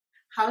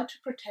How to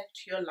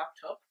protect your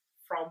laptop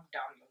from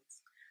downloads.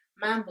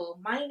 Mambo,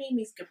 my name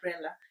is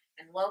Gabriela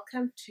and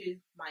welcome to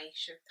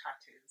Maisha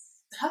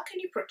Tatters. How can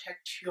you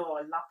protect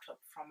your laptop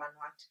from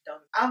unwanted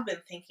downloads? I've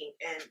been thinking,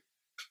 and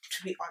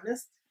to be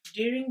honest,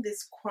 during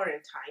this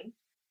quarantine,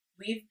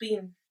 we've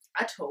been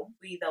at home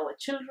with our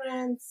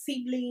children,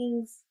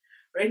 siblings,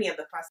 or any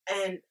other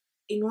person, and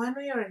in one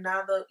way or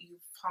another, you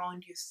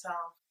found yourself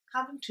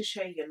having to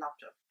share your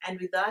laptop.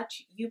 And with that,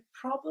 you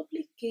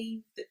probably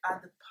gave the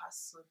other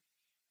person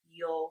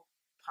your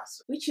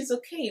password, which is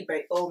okay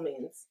by all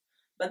means.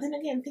 But then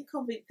again, think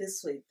of it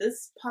this way: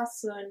 this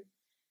person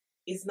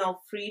is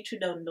now free to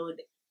download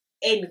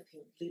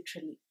anything,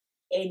 literally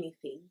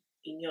anything,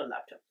 in your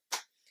laptop.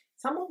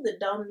 Some of the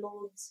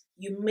downloads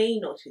you may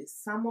notice,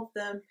 some of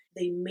them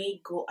they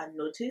may go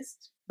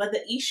unnoticed, but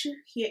the issue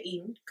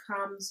herein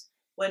comes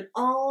when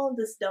all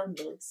these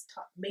downloads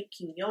start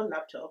making your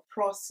laptop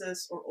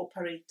process or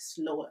operate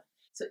slower.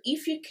 So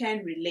if you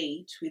can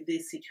relate with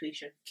this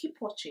situation, keep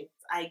watching.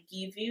 I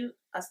give you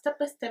a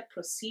step-by-step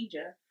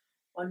procedure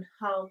on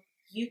how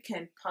you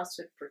can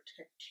password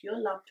protect your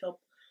laptop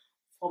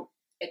from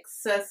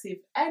excessive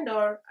and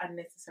or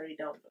unnecessary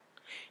download.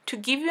 To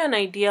give you an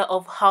idea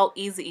of how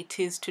easy it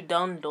is to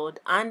download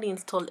and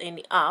install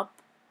any app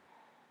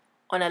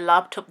on a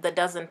laptop that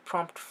doesn't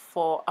prompt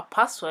for a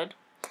password,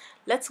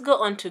 let's go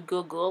onto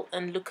Google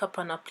and look up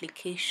an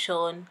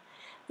application,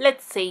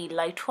 let's say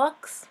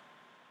Lightworks.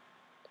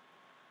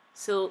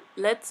 So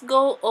let's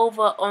go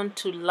over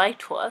onto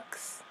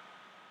Lightworks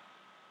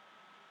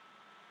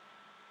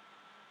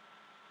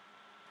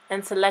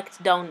and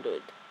select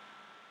download.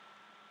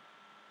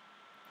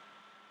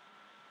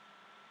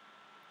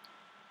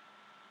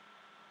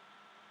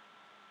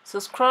 So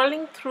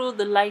scrolling through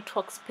the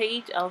Lightworks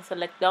page, I'll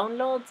select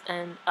downloads,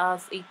 and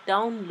as it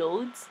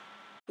downloads,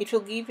 it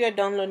will give you a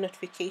download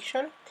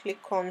notification.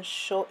 Click on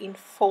show in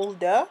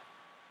folder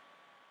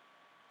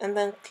and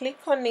then click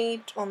on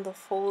it on the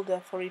folder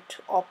for it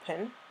to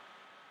open.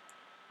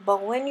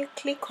 But when you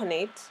click on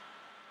it,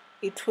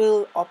 it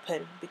will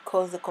open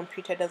because the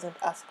computer doesn't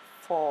ask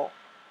for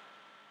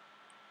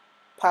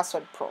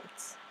password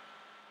prompts.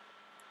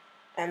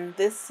 And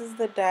this is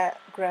the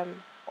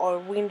diagram or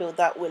window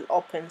that will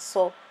open.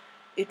 So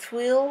it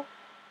will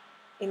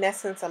in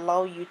essence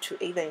allow you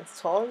to either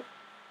install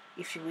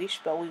if you wish,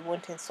 but we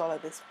won't install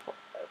at this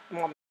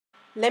moment.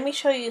 Let me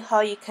show you how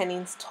you can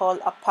install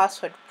a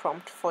password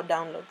prompt for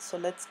download. So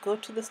let's go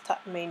to the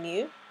start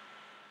menu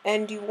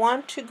and you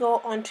want to go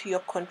onto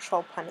your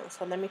control panel.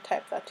 So let me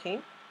type that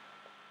in.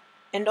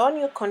 And on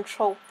your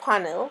control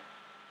panel,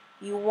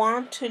 you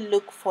want to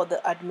look for the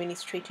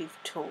administrative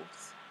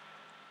tools.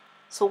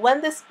 So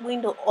when this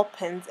window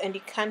opens and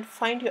you can't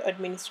find your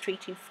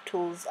administrative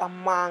tools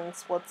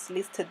amongst what's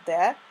listed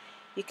there,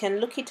 you can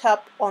look it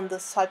up on the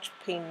search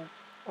pane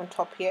on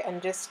top here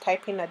and just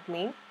type in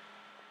admin,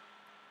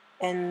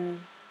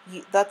 and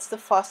that's the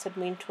first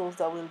admin tools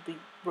that will be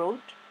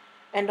brought.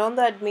 And on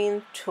the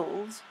admin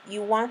tools,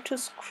 you want to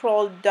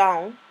scroll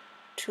down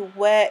to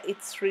where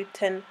it's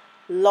written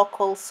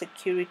local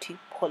security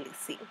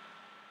policy.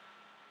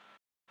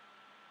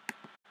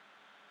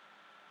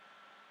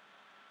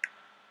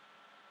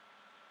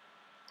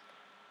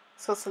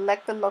 So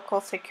select the local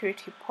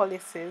security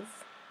policies,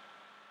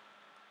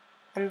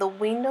 and the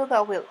window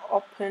that will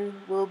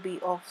open will be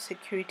of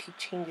security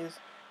changes.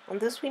 On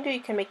this window, you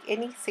can make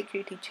any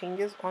security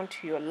changes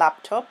onto your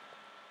laptop.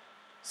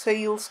 So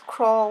you'll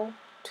scroll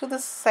to the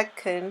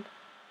second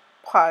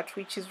part,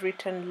 which is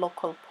written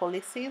local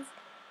policies,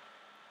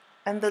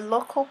 and the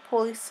local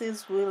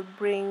policies will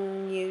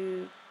bring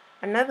you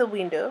another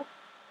window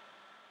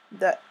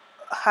that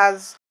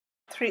has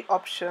three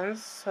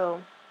options.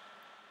 So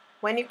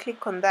when you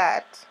click on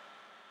that,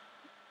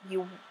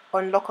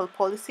 on local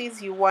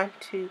policies, you want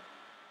to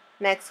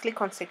next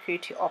click on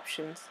security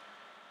options,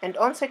 and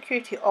on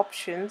security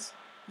options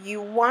you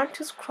want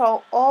to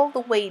scroll all the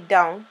way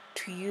down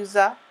to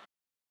user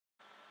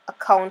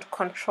account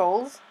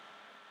controls,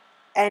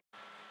 and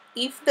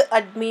if the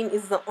admin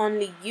is the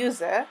only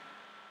user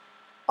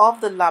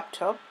of the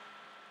laptop,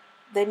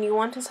 then you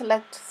want to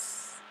select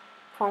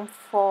prompt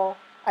for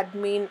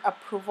admin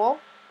approval,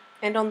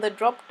 and on the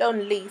drop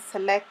down list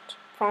select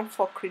prompt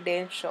for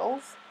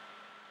credentials.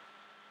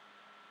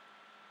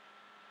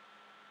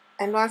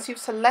 And once you've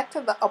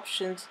selected the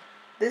options,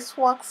 this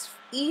works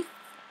if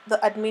the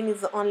admin is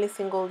the only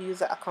single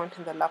user account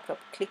in the laptop.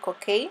 Click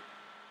OK.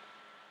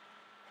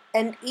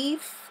 And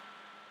if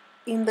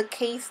in the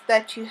case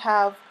that you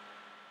have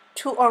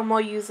two or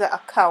more user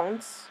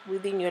accounts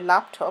within your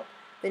laptop,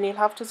 then you'll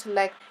have to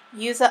select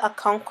user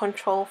account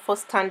control for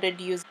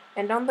standard use.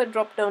 And on the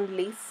drop down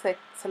list,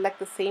 select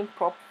the same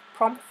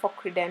prompt for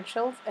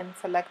credentials and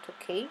select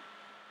OK.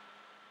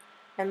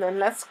 And then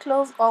let's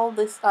close all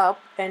this up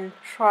and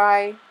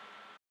try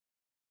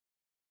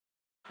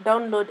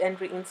download and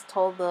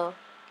reinstall the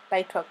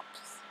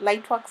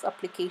Lightworks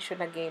application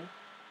again.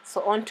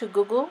 So on to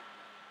Google.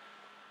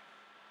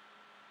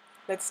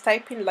 Let's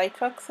type in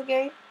Lightworks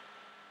again.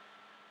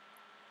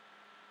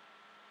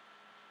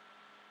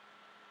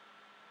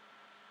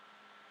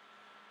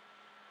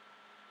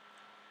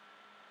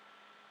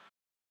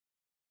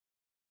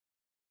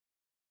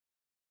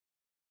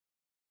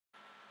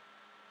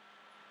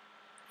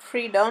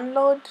 free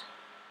download.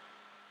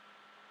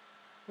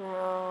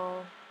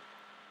 Now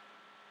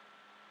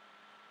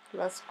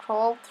let's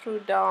scroll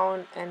through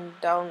down and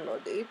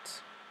download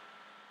it.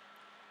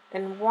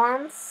 And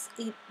once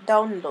it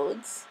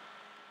downloads,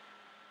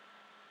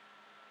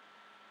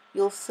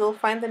 you'll still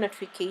find the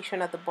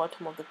notification at the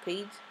bottom of the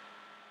page.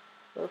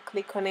 We'll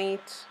click on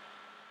it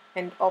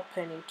and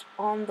open it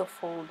on the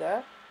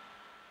folder.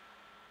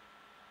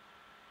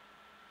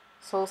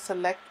 So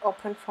select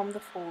open from the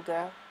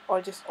folder,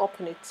 or just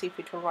open it, see if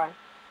it will run.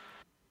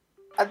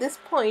 At this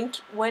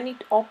point, when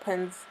it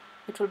opens,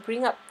 it will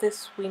bring up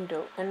this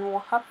window, and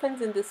what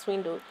happens in this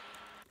window,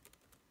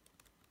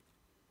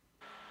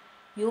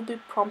 you'll be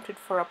prompted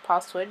for a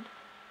password.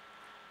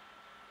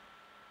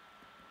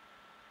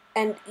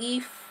 And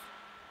if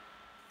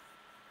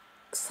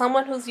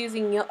someone who's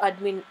using your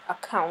admin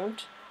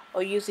account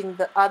or using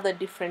the other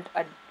different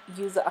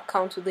user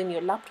accounts within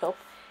your laptop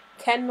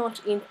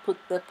cannot input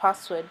the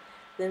password,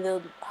 then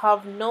they'll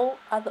have no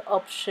other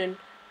option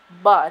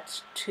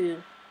but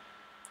to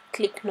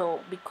click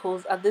no,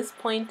 because at this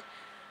point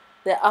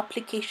the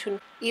application,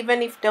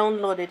 even if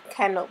downloaded,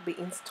 cannot be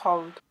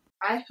installed.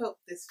 I hope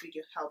this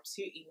video helps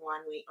you in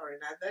one way or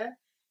another,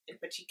 and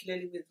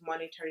particularly with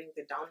monitoring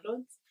the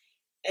downloads.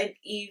 And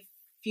if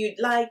you'd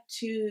like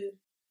to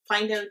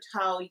find out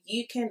how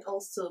you can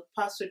also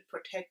password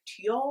protect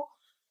your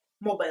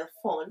mobile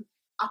phone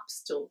app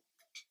store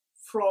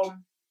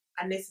from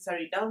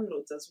unnecessary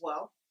downloads as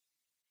well,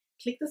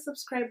 click the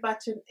subscribe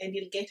button and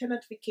you'll get a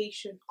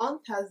notification on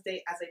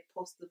Thursday as I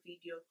post the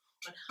video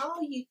on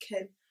how you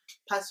can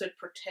password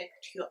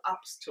protect your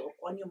app store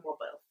on your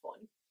mobile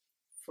phone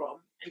from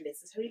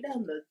unnecessary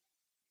downloads.